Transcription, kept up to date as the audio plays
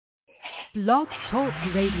Blog Talk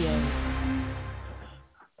Radio.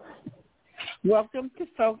 Welcome to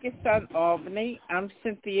Focus on Albany. I'm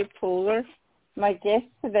Cynthia Pooler. My guest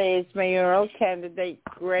today is mayoral candidate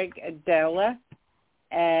Greg Aidala,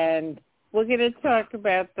 and we're going to talk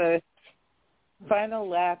about the final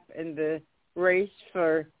lap in the race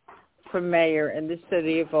for mayor in the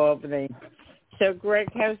city of Albany. So, Greg,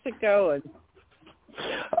 how's it going?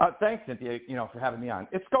 Thanks, Cynthia, for having me on.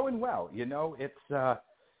 It's going well. It's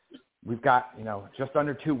we've got, just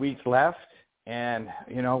under 2 weeks left, and,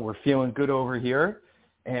 we're feeling good over here.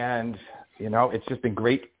 And, it's just been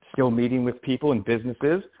great still meeting with people and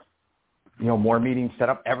businesses, more meetings set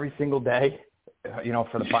up every single day,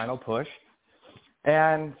 for the final push.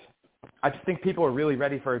 And I just think people are really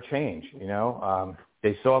ready for a change,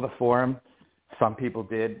 They saw the forum. Some people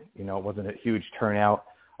did, it wasn't a huge turnout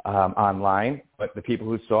online, but the people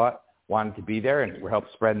who saw it wanted to be there and were helping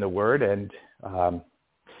spreading the word. And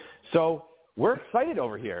so we're excited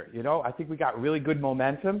over here. I think we got really good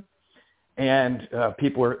momentum, and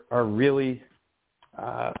people are really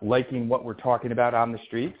liking what we're talking about on the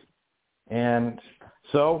streets. And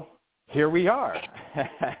so here we are.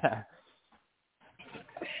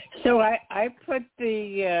 So I put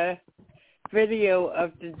the video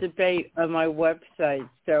of the debate on my website.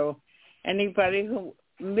 So anybody who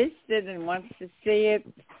missed it and wants to see it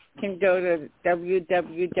can go to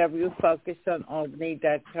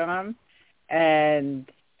www.focusonalbany.com,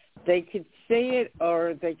 and they could see it,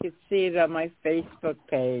 or they could see it on my Facebook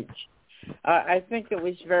page. I think it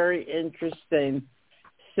was very interesting.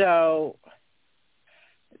 So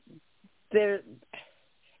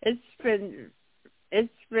it's been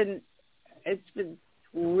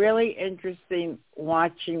really interesting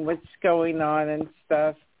watching what's going on and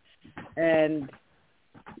stuff. And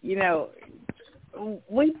you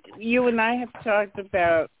and I have talked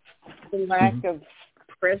about the lack of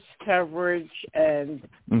press coverage and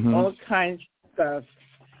all kinds of stuff.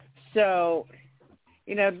 So,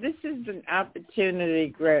 this is an opportunity,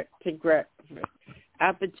 Greg,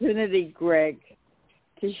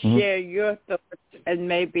 to share your thoughts and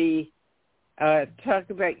maybe talk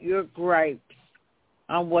about your gripes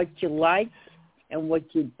on what you liked and what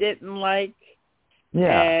you didn't like,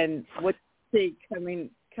 and what you see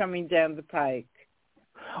coming down the pike.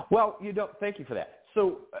 Well, thank you for that.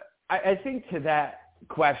 So I think to that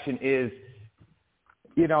question is,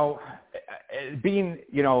 being,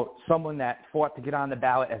 someone that fought to get on the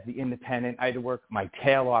ballot as the independent, I had to work my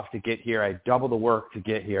tail off to get here. I doubled the work to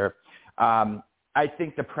get here. I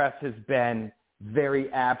think the press has been very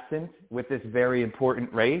absent with this very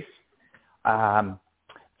important race.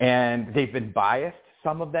 And they've been biased,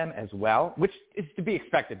 some of them as well, which is to be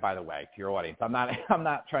expected, by the way, to your audience. I'm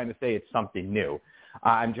not trying to say it's something new.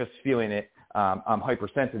 I'm just feeling it. I'm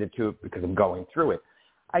hypersensitive to it because I'm going through it.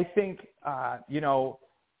 I think, there's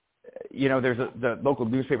the local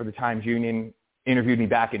newspaper, the Times-Union, interviewed me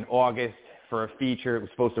back in August for a feature. It was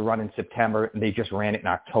supposed to run in September, and they just ran it in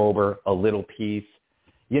October, a little piece.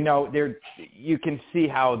 You can see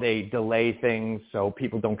how they delay things so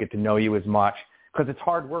people don't get to know you as much, because it's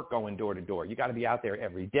hard work going door to door. You got to be out there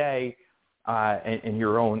every day in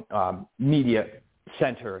your own media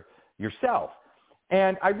center yourself.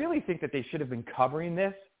 And I really think that they should have been covering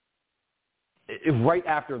this right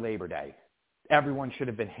after Labor Day. Everyone should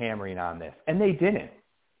have been hammering on this, and they didn't.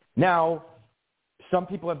 Now, some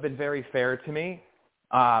people have been very fair to me,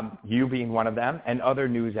 you being one of them, and other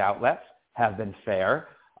news outlets have been fair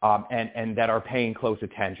and that are paying close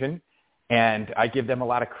attention, and I give them a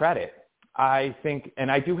lot of credit. I think, and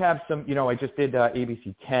I do have some, I just did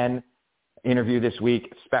ABC 10 interview this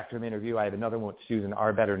week, Spectrum interview. I have another one with Susan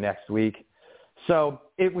Arbetter next week. So,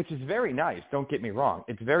 which is very nice. Don't get me wrong.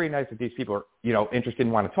 It's very nice that these people are, interested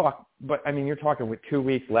and want to talk. But, you're talking with 2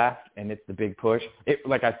 weeks left, and it's the big push.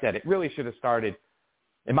 Like I said, it really should have started,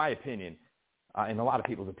 in my opinion, in a lot of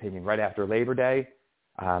people's opinion, right after Labor Day,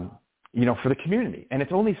 for the community. And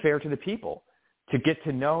it's only fair to the people to get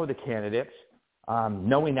to know the candidates,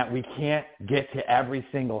 knowing that we can't get to every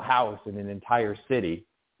single house in an entire city.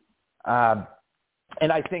 And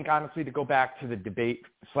I think, honestly, to go back to the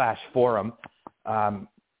debate/forum,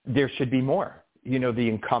 there should be more. The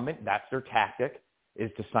incumbent, that's their tactic, is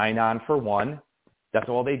to sign on for one. That's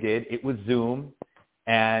all they did. It was Zoom.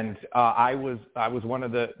 And I was one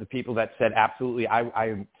of the people that said, absolutely,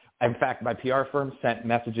 in fact, my PR firm sent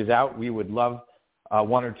messages out. We would love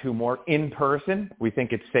one or two more in person. We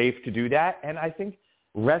think it's safe to do that. And I think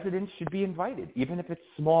residents should be invited, even if it's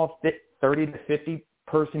small, 30 to 50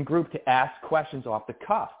 person group, to ask questions off the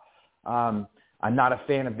cuff. I'm not a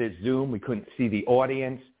fan of this Zoom. We couldn't see the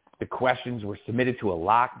audience. The questions were submitted to a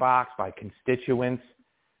lockbox by constituents.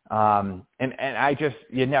 And I just,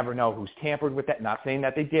 you never know who's tampered with that. Not saying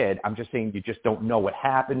that they did. I'm just saying you just don't know what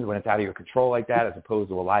happens when it's out of your control like that, as opposed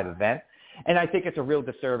to a live event. And I think it's a real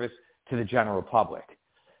disservice to the general public.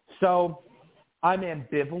 So I'm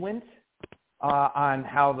ambivalent on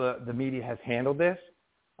how the media has handled this.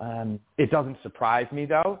 It doesn't surprise me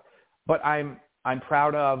though, but I'm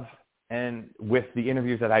proud of, and with the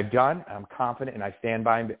interviews that I've done, I'm confident, and I stand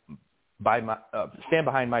behind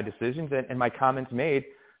my decisions and my comments made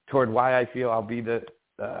toward why I feel I'll be the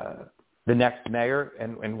next mayor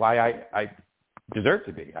and why I deserve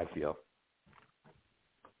to be, I feel.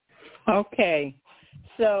 Okay.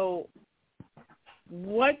 So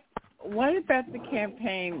what about the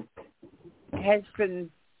campaign has been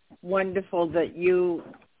wonderful that you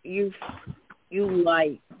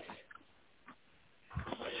liked?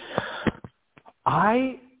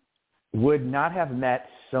 I would not have met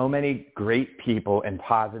so many great people and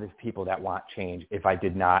positive people that want change if I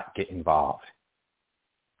did not get involved.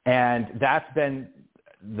 And that's been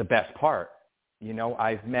the best part. You know,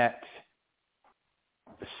 I've met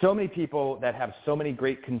so many people that have so many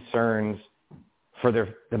great concerns for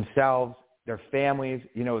themselves, their families.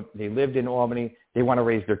 You know, they lived in Albany. They want to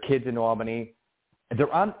raise their kids in Albany.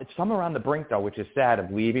 Some are on the brink, though, which is sad,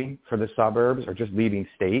 of leaving for the suburbs or just leaving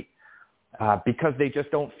state because they just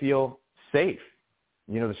don't feel safe.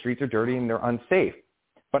 You know, the streets are dirty and they're unsafe.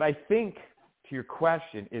 But I think, to your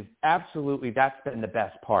question, is absolutely that's been the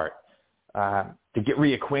best part, to get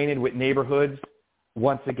reacquainted with neighborhoods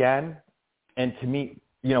once again and to meet,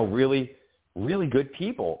 you know, really, really good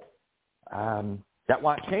people that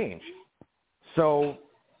want change. So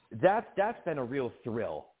that's been a real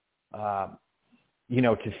thrill, you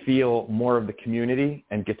know, to feel more of the community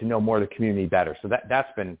and get to know more of the community better. So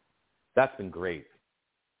that's been great.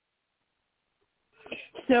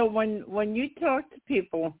 So when you talk to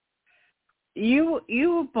people, you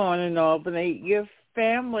were born in Albany. Your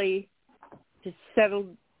family just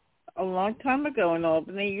settled a long time ago in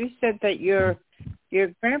Albany. You said that your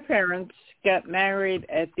grandparents got married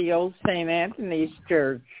at the old St. Anthony's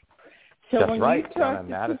Church. So that's when right, you down talk in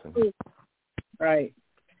to Madison. people, right.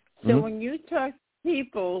 So Mm-hmm. when you talk to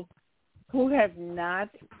people who have not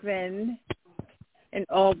been in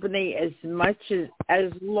Albany as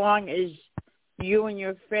long as you and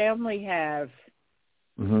your family have,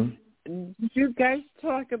 Mm-hmm. did you guys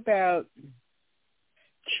talk about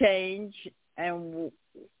change and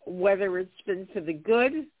whether it's been for the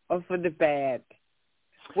good or for the bad?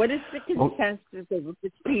 What is the consensus of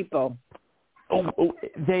the people?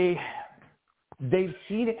 They've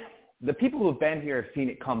seen it. The people who have been here have seen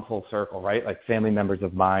it come full circle, right? Like family members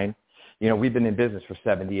of mine. You know, we've been in business for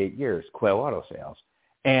 78 years, Quail Auto Sales.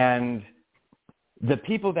 And the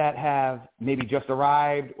people that have maybe just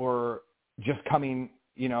arrived or just coming,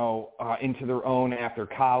 you know, into their own after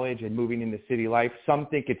college and moving into city life, some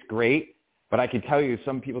think it's great. But I can tell you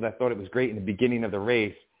some people that thought it was great in the beginning of the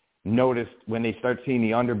race noticed when they start seeing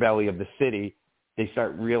the underbelly of the city, they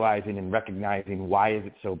start realizing and recognizing, why is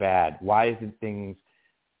it so bad? Why isn't things,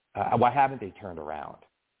 why haven't they turned around?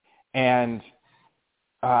 And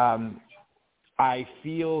I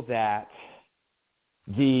feel that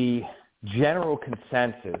the general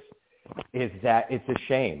consensus is that it's a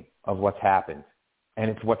shame of what's happened,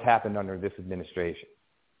 and it's what's happened under this administration.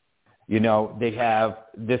 You know,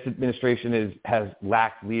 this administration has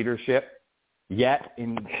lacked leadership, yet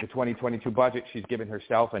in the 2022 budget, she's given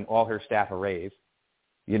herself and all her staff a raise.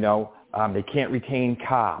 You know, they can't retain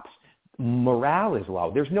cops. Morale is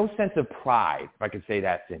low. There's no sense of pride, if I could say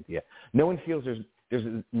that, Cynthia. No one feels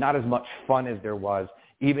there's not as much fun as there was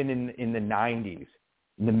even in the 90s,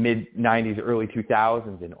 in the mid-90s, early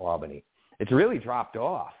 2000s in Albany. It's really dropped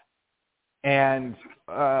off. And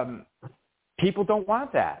people don't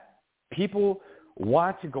want that. People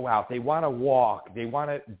want to go out. They want to walk. They want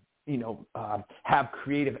to, you know, have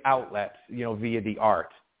creative outlets, you know, via the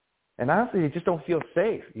arts. And honestly, they just don't feel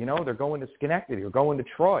safe. You know, they're going to Schenectady or going to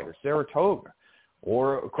Troy or Saratoga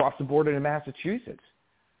or across the border to Massachusetts.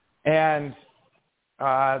 And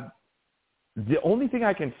the only thing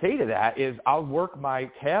I can say to that is I'll work my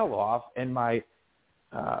tail off, and my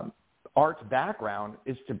arts background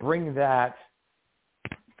is to bring that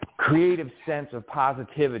creative sense of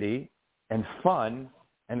positivity and fun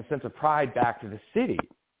and a sense of pride back to the city.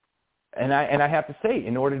 And I have to say,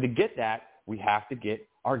 in order to get that, we have to get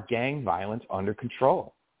our gang violence under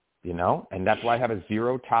control, you know, and that's why I have a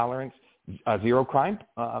zero crime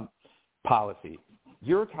policy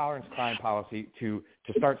to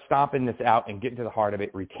start stomping this out and get into the heart of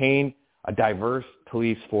it, retain a diverse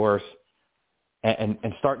police force, and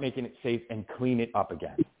start making it safe and clean it up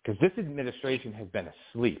again. Because this administration has been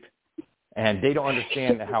asleep. and they don't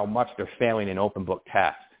understand how much they're failing an open book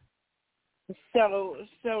test. So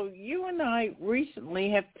you and I recently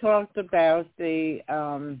have talked about the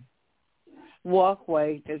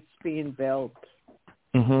walkway that's being built.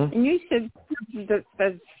 Mm-hmm. And you said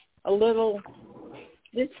that's a little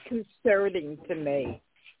disconcerting to me.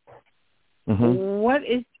 Mm-hmm. What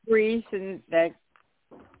is the reason that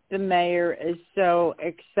the mayor is so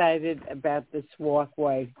excited about this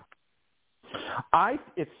walkway?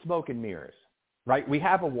 It's smoke and mirrors, right? We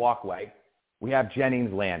have a walkway. We have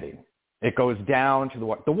Jennings Landing. It goes down to the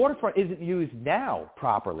water. The waterfront isn't used now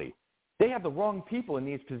properly. They have the wrong people in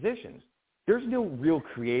these positions. There's no real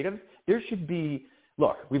creative. There should be,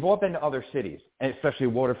 look, we've all been to other cities, and especially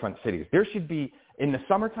waterfront cities. There should be, in the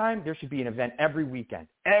summertime, there should be an event every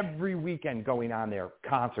weekend going on there,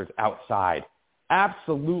 concerts outside.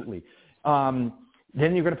 Absolutely. Then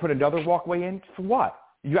you're going to put another walkway in for what?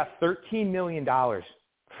 You got $13 million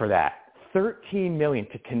for that. $13 million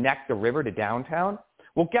to connect the river to downtown.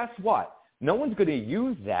 Well, guess what? No one's going to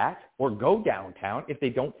use that or go downtown if they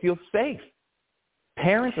don't feel safe.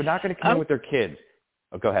 Parents are not going to come in with their kids.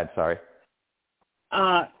 Oh, go ahead. Sorry.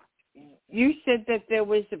 You said that there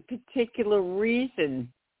was a particular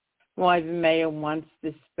reason why the mayor wants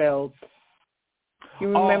this built. You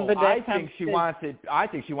remember that? I think she wants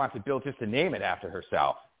it built just to name it after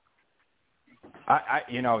herself.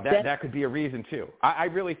 That could be a reason too. I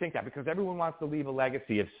really think that, because everyone wants to leave a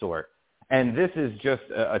legacy of sort, and this is just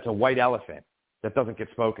it's a white elephant that doesn't get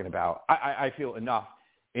spoken about. I feel enough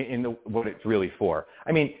in what it's really for.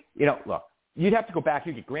 I mean, look, you'd have to go back.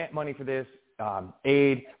 You get grant money for this,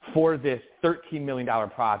 aid for this $13 million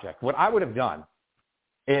project. What I would have done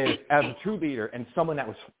is, as a true leader and someone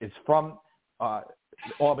that is from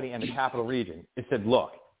Albany and the Capital Region, it said,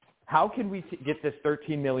 look, how can we get this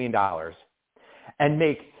 $13 million and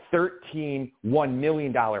make 13 $1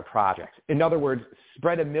 million projects? In other words,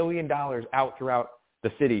 spread $1 million out throughout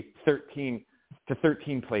the city, 13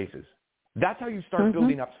 places. That's how you start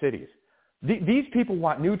building up cities. These people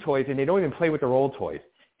want new toys, and they don't even play with their old toys.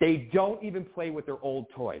 They don't even play with their old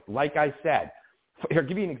toys. Like I said, here, I'll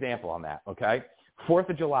give you an example on that, okay? 4th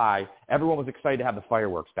of July, everyone was excited to have the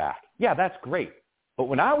fireworks back. Yeah, that's great. But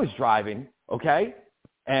when I was driving, okay,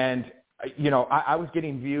 and, I was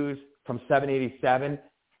getting views from 787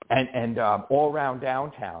 and all around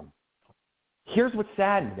downtown. Here's what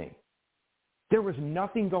saddened me. There was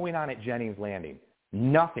nothing going on at Jennings Landing.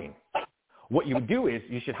 Nothing. What you would do is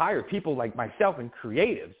you should hire people like myself and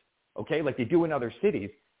creatives, okay, like they do in other cities,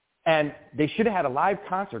 and they should have had a live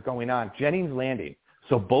concert going on at Jennings Landing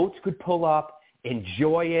so boats could pull up,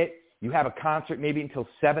 enjoy it. You have a concert maybe until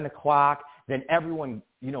 7 o'clock. Then everyone,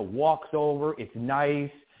 walks over. It's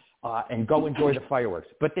nice. And go enjoy the fireworks.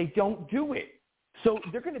 But they don't do it. So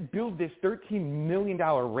they're going to build this $13 million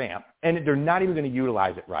ramp, and they're not even going to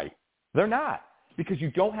utilize it right. They're not, because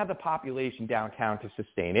you don't have the population downtown to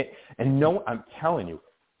sustain it. And I'm telling you,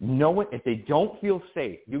 if they don't feel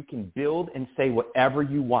safe, you can build and say whatever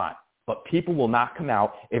you want, but people will not come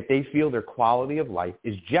out if they feel their quality of life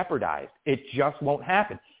is jeopardized. It just won't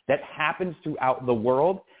happen. That happens throughout the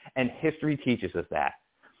world, and history teaches us that.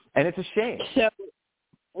 And it's a shame.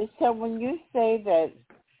 So when you say that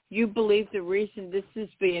you believe the reason this is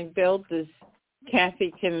being built is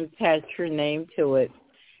Kathy can attach her name to it,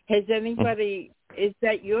 has anybody, is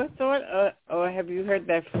that your thought, or have you heard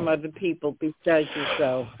that from other people besides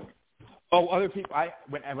yourself? Oh, other people,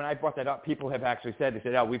 when I brought that up, people have actually said, they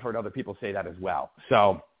said, oh, we've heard other people say that as well.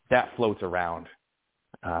 So that floats around.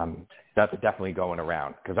 That's definitely going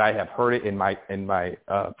around, because I have heard it in my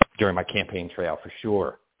during my campaign trail for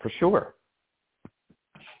sure.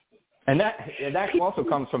 And that also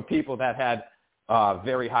comes from people that had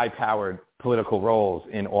very high-powered political roles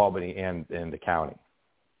in Albany and in the county.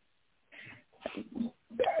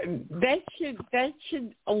 That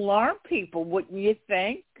should alarm people, wouldn't you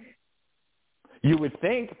think? You would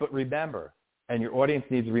think, but remember, and your audience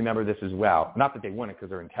needs to remember this as well, not that they wouldn't because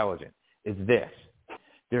they're intelligent, is this.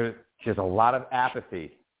 There's a lot of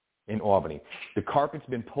apathy in Albany. The carpet's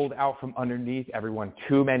been pulled out from underneath everyone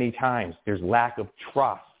too many times. There's lack of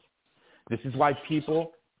trust. This is why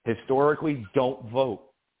people historically don't vote.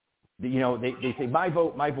 They say, my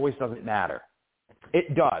voice doesn't matter.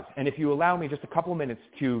 It does. And if you allow me just a couple of minutes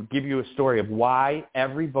to give you a story of why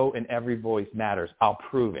every vote and every voice matters, I'll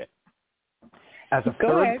prove it. As a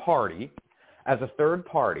third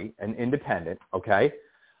party, an independent, okay,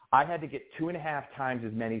 I had to get 2.5 times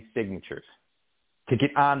as many signatures to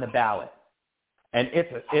get on the ballot. And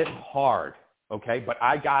it's hard, okay, but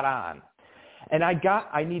I got on. And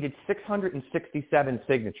I needed 667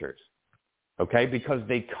 signatures, okay, because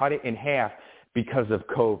they cut it in half because of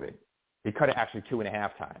COVID. They cut it actually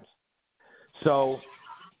 2.5 times. So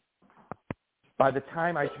by the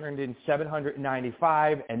time I turned in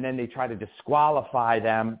 795, and then they try to disqualify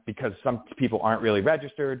them because some people aren't really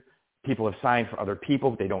registered. People have signed for other people,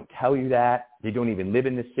 but they don't tell you that. They don't even live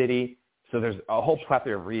in the city. So there's a whole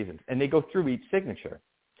plethora of reasons. And they go through each signature.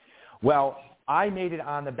 Well, I made it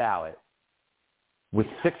on the ballot with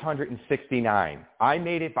 669. I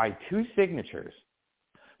made it by 2 signatures.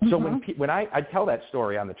 So when I tell that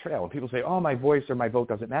story on the trail, and people say, "Oh, my voice or my vote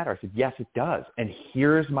doesn't matter," I said, "Yes, it does." And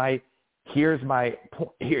here's my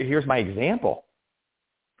example.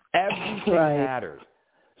 Everything matters.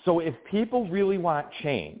 So if people really want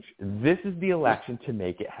change, this is the election to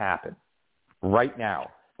make it happen right now.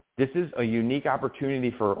 This is a unique opportunity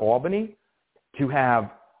for Albany to have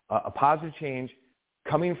a positive change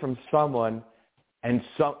coming from someone and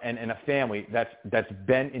a family that's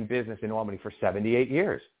been in business in Albany for 78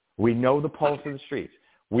 years. We know the pulse of the streets.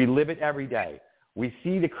 We live it every day. We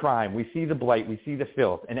see the crime. We see the blight. We see the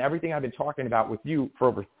filth. And everything I've been talking about with you for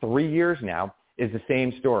over 3 years now is the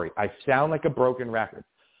same story. I sound like a broken record,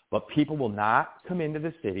 but people will not come into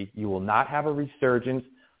the city. You will not have a resurgence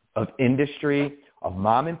of industry, of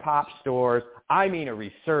mom and pop stores. I mean a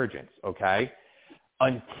resurgence, okay,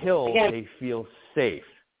 until they feel safe.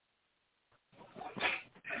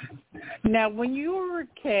 Now, when you were a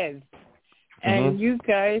kid and you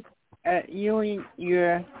guys, you and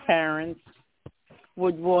your parents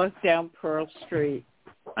would walk down Pearl Street,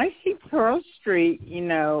 I see Pearl Street,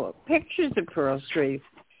 pictures of Pearl Street.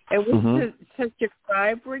 It was such a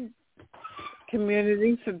vibrant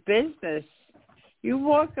community for business. You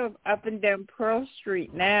walk up and down Pearl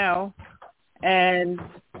Street now, and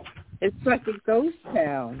it's like a ghost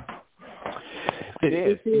town. It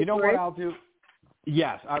is. You know what I'll do?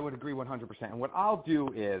 Yes, I would agree 100%. And what I'll do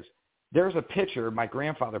is there's a picture my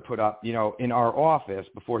grandfather put up, in our office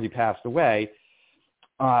before he passed away,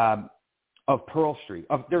 of Pearl Street.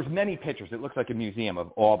 There's many pictures. It looks like a museum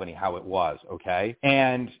of Albany, how it was, okay?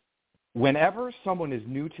 And whenever someone is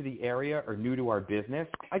new to the area or new to our business,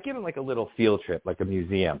 I give them like a little field trip, like a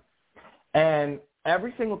museum. And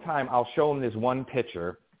every single time I'll show them this one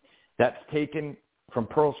picture that's taken from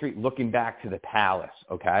Pearl Street looking back to the palace,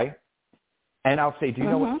 okay? And I'll say, do you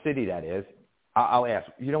know what city that is? I'll ask,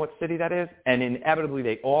 you know what city that is? And inevitably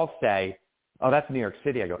they all say, oh, that's New York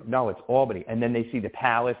City. I go, no, it's Albany. And then they see the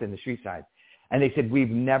palace and the street signs. And they said,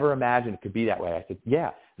 we've never imagined it could be that way. I said,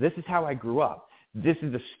 yeah, this is how I grew up. This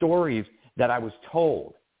is the stories that I was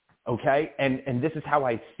told, okay? And this is how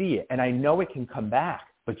I see it. And I know it can come back.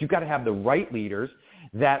 But you've got to have the right leaders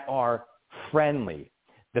that are friendly.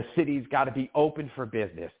 The city's got to be open for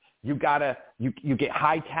business. You get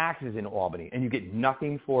high taxes in Albany, and you get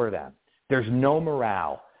nothing for them. There's no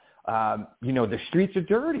morale. The streets are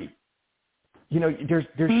dirty. There's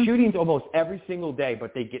shootings almost every single day,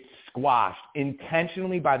 but they get squashed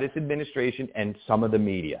intentionally by this administration and some of the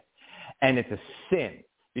media. And it's a sin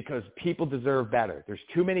because people deserve better. There's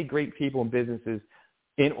too many great people and businesses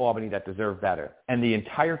in Albany that deserve better, and the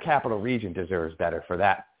entire capital region deserves better for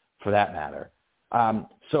that matter.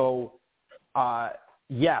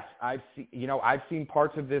 Yes, I've seen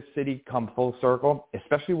parts of this city come full circle,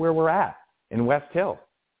 especially where we're at in West Hill.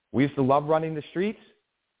 We used to love running the streets,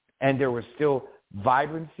 and there was still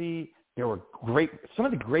vibrancy. There were some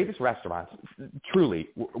of the greatest restaurants, truly,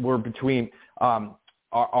 were between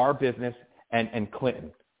our business and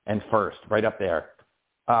Clinton and First, right up there.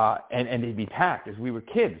 And they'd be packed. As we were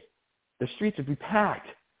kids, the streets would be packed,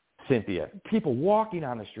 Cynthia. People walking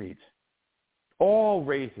on the streets. All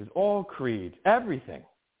races, all creeds, everything.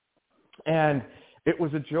 And it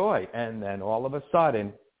was a joy. And then all of a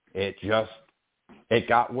sudden, it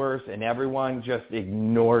got worse, and everyone just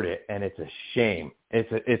ignored it. And it's a shame.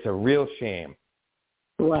 It's a real shame.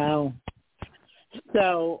 Wow.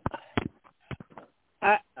 So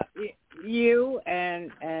you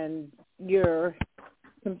and your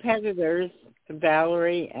competitors,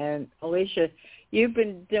 Valerie and Alicia, you've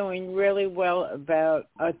been doing really well about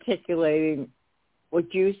articulating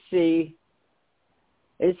what you see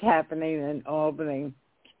is happening in Albany.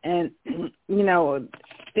 And,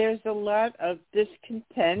 there's a lot of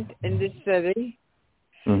discontent in the city.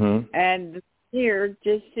 And the mayor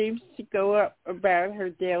just seems to go up about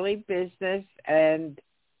her daily business, and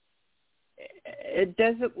it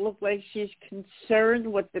doesn't look like she's concerned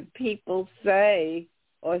what the people say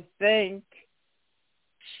or think.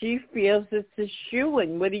 She feels it's a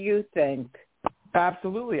shoo-in. What do you think?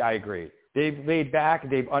 Absolutely, I agree. They've laid back.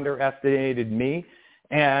 They've underestimated me.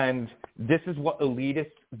 And this is what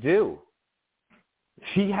elitists do.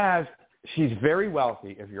 She's very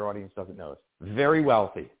wealthy, if your audience doesn't know this. Very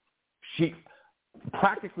wealthy. She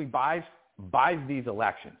practically buys buys these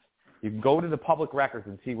elections. You can go to the public records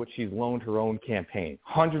and see what she's loaned her own campaign,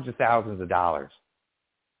 hundreds of thousands of dollars.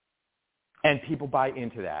 And people buy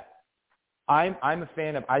into that. I'm a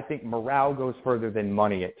fan of, I think morale goes further than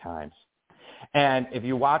money at times. And if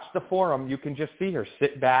you watch the forum, you can just see her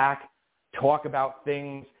sit back, talk about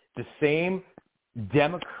things, the same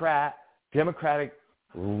democratic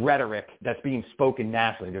rhetoric that's being spoken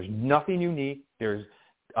nationally. There's nothing unique. There's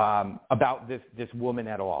about this woman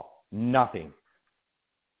at all. Nothing.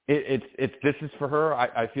 This is for her.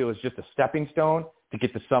 I feel it's just a stepping stone to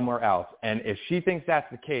get to somewhere else. And if she thinks that's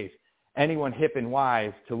the case, anyone hip and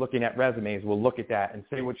wise to looking at resumes will look at that and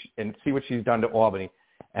say see what she's done to Albany.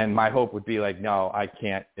 And my hope would be like, no, I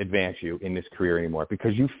can't advance you in this career anymore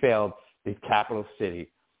because you failed the capital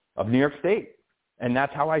city of New York State. And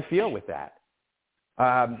that's how I feel with that.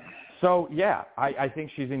 So, yeah, I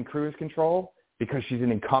think she's in cruise control because she's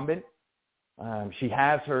an incumbent. She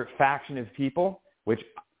has her faction of people, which,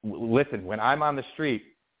 listen, when I'm on the street,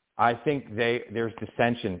 I think there's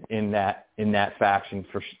dissension in that faction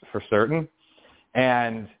for certain.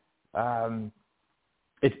 And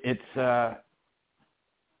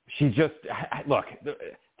she just, look,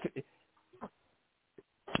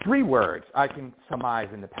 3 words I can surmise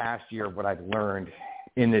in the past year of what I've learned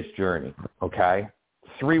in this journey, okay?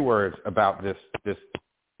 3 words about this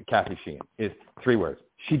Kathy Sheehan is 3 words.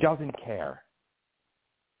 She doesn't care.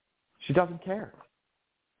 She doesn't care.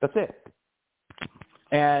 That's it.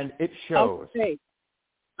 And it shows.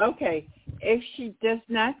 Okay. If she does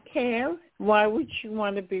not care, why would she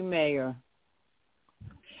want to be mayor?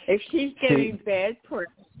 If she's getting bad press,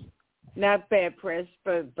 not bad press,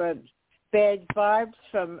 but bad vibes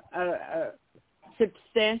from a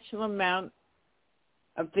substantial amount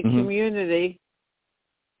of the community,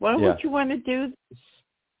 why would you want to do this?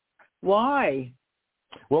 Why?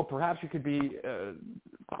 Well, perhaps you could be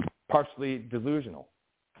partially delusional.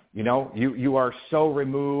 You know, you are so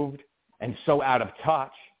removed and so out of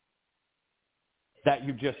touch that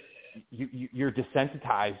you're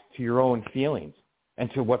desensitized to your own feelings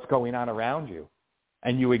and to what's going on around you,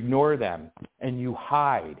 and you ignore them and you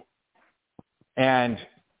hide. And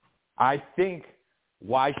I think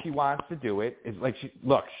why she wants to do it is like,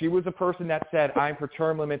 she was a person that said, I'm for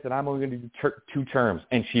term limits and I'm only going to do 2 terms.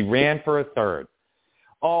 And she ran for a 3rd.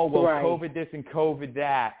 Oh, well, right. COVID this and COVID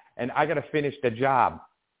that, and I got to finish the job.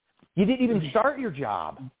 You didn't even start your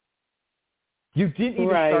job. You didn't even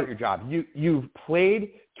start your job. You've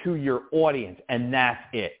played to your audience, and that's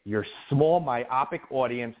it. Your small, myopic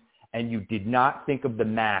audience, and you did not think of the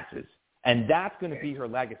masses. And that's going to be her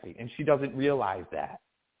legacy, and she doesn't realize that.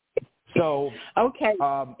 So, okay.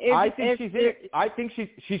 I think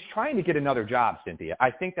she's trying to get another job, Cynthia.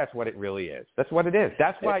 I think that's what it really is. That's what it is.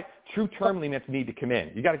 That's why true term limits need to come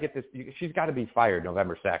in. You got to get this. She's got to be fired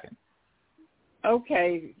November 2nd.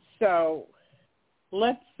 Okay, so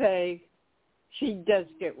let's say she does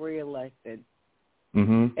get reelected.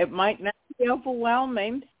 Mm-hmm. It might not be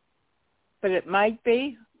overwhelming, but it might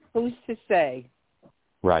be. Who's to say?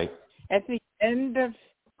 Right. At the end of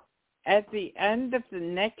the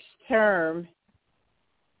next term,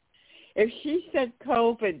 if she said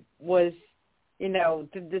COVID was, the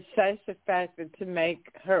decisive factor to make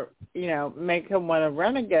her want to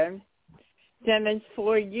run again, then in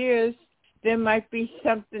 4 years there might be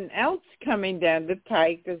something else coming down the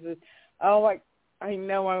pike. Because I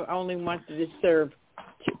know I only wanted to serve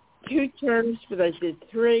 2 terms, but I did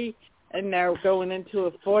 3. And now going into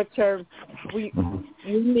a 4th term,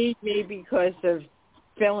 you need me because of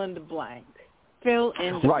fill in the blank. Fill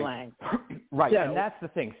in the blank. Right, so, and that's the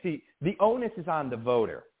thing. See, the onus is on the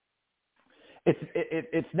voter.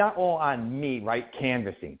 It's not all on me, right,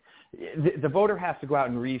 canvassing. The voter has to go out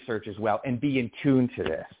and research as well and be in tune to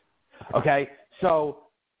this, okay? So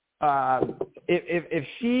if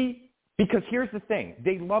she – because here's the thing.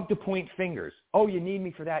 They love to point fingers. Oh, you need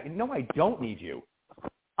me for that. No, I don't need you.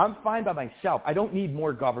 I'm fine by myself. I don't need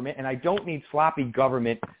more government, and I don't need sloppy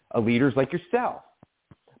government leaders like yourself.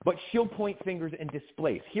 But she'll point fingers and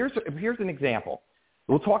displace. Here's an example.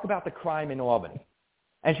 We'll talk about the crime in Albany.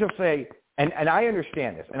 And she'll say, and I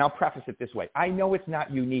understand this, and I'll preface it this way. I know it's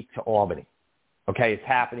not unique to Albany. Okay, it's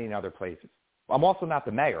happening in other places. I'm also not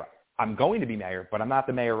the mayor. I'm going to be mayor, but I'm not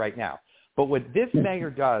the mayor right now. But what this mayor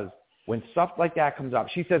does when stuff like that comes up,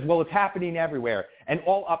 she says, well, it's happening everywhere, and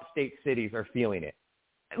all upstate cities are feeling it.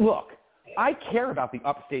 Look, I care about the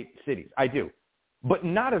upstate cities. I do. But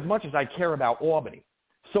not as much as I care about Albany.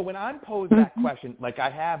 So when I'm posed that question, like I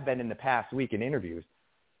have been in the past week in interviews,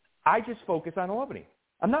 I just focus on Albany.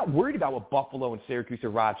 I'm not worried about what Buffalo and Syracuse or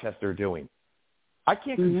Rochester are doing. I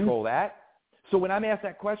can't control that. So when I'm asked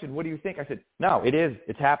that question, what do you think? I said, no, it is.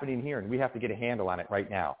 It's happening here, and we have to get a handle on it right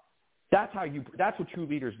now. That's what true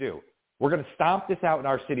leaders do. We're going to stomp this out in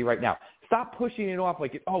our city right now. Stop pushing it off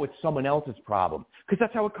like, it's someone else's problem, because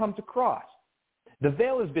that's how it comes across. The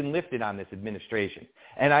veil has been lifted on this administration,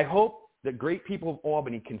 and I hope the great people of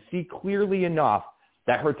Albany can see clearly enough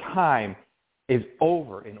that her time is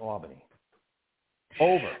over in Albany.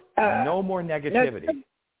 Over. No more negativity.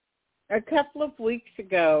 A couple of weeks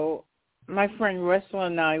ago, my friend Russell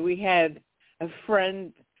and I, we had a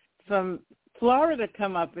friend from Florida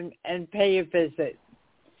come up and pay a visit.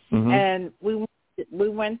 Mm-hmm. And we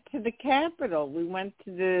went to the Capitol. We went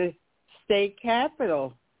to the state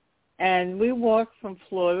Capitol. And we walked from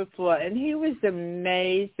floor to floor. And he was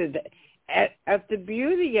amazed at the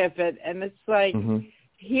beauty of it. And it's like,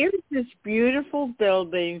 here's this beautiful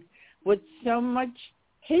building with so much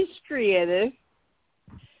history in it.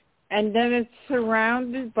 And then it's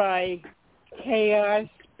surrounded by chaos,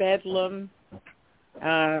 bedlam,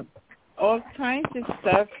 all kinds of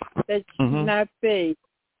stuff that should not be.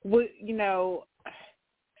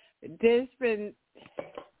 There's been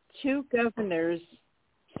 2 governors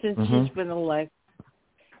since he's been elected.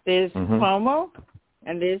 There's Cuomo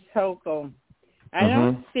and there's Hochul. I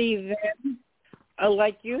don't see them,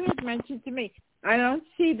 like you had mentioned to me, I don't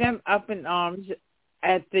see them up in arms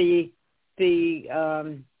at the city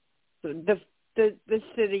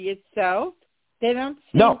itself. They don't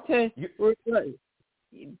seem to.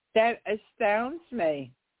 That astounds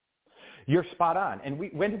me. You're spot on. And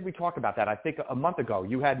when did we talk about that? I think a month ago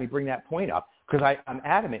you had me bring that point up, because I'm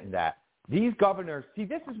adamant in that. These governors, see,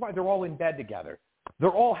 this is why they're all in bed together. They're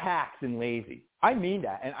all hacks and lazy. I mean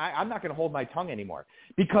that, and I'm not going to hold my tongue anymore.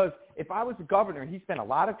 Because if I was the governor and he spent a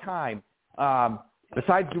lot of time,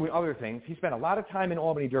 besides doing other things, he spent a lot of time in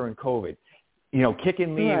Albany during COVID,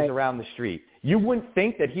 kicking leaves around the street. You wouldn't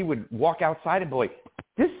think that he would walk outside and be like,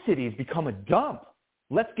 this city has become a dump.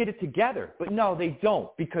 Let's get it together. But no, they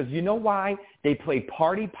don't, because you know why? They play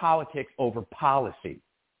party politics over policy.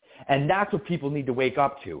 And that's what people need to wake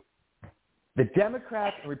up to. The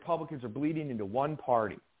Democrats and Republicans are bleeding into one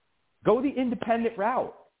party. Go the independent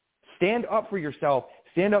route. Stand up for yourself.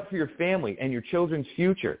 Stand up for your family and your children's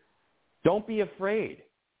future. Don't be afraid.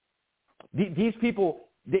 These people,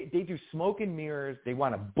 they do smoke and mirrors. They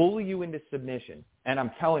want to bully you into submission. And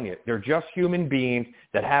I'm telling you, they're just human beings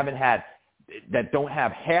that don't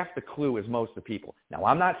have half the clue as most of the people. Now,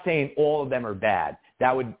 I'm not saying all of them are bad.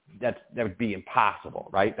 That would be impossible,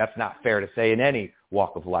 right? That's not fair to say in any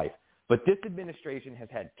walk of life. But this administration has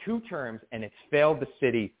had 2 terms, and it's failed the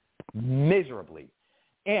city miserably.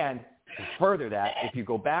 And to further that, if you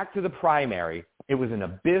go back to the primary, it was an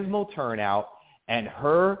abysmal turnout, and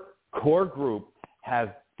her core group has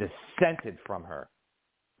dissented from her.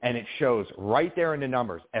 And it shows right there in the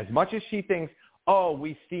numbers. As much as she thinks,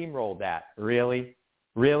 we steamrolled that. Really?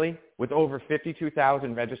 Really? With over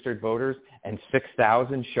 52,000 registered voters and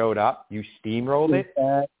 6,000 showed up, you steamrolled it?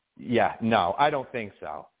 Yeah, no, I don't think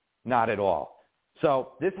so. Not at all.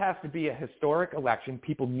 So this has to be a historic election.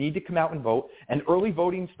 People need to come out and vote. And early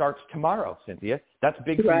voting starts tomorrow, Cynthia. That's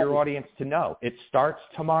big for your audience to know. It starts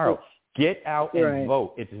tomorrow. Get out and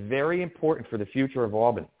vote. It's very important for the future of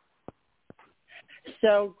Albany.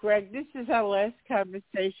 So, Greg, this is our last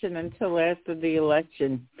conversation until after the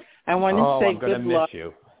election. I want to say good luck. I'm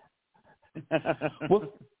going to miss you.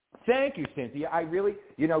 Well, thank you, Cynthia. I really,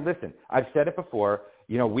 listen, I've said it before.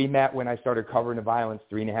 We met when I started covering the violence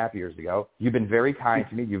 3.5 years ago. You've been very kind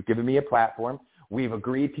to me. You've given me a platform. We've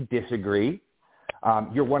agreed to disagree.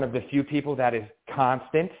 You're one of the few people that is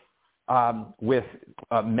constant with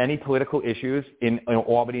many political issues in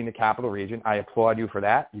Albany and the Capital Region. I applaud you for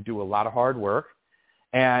that. You do a lot of hard work.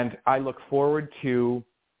 And I look forward to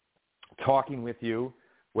talking with you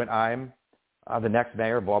when I'm the next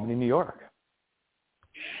mayor of Albany, New York.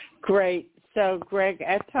 Great. So, Greg,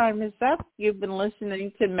 our time is up. You've been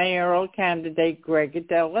listening to mayoral candidate Greg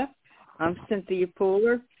Aidala. I'm Cynthia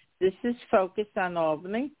Pooler. This is Focus on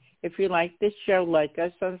Albany. If you like this show, like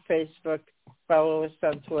us on Facebook, follow us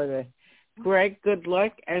on Twitter. Greg, good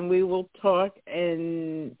luck, and we will talk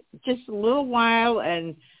in just a little while,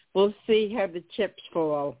 and we'll see how the chips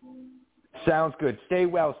fall. Sounds good. Stay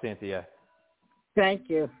well, Cynthia. Thank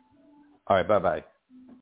you. All right, bye-bye.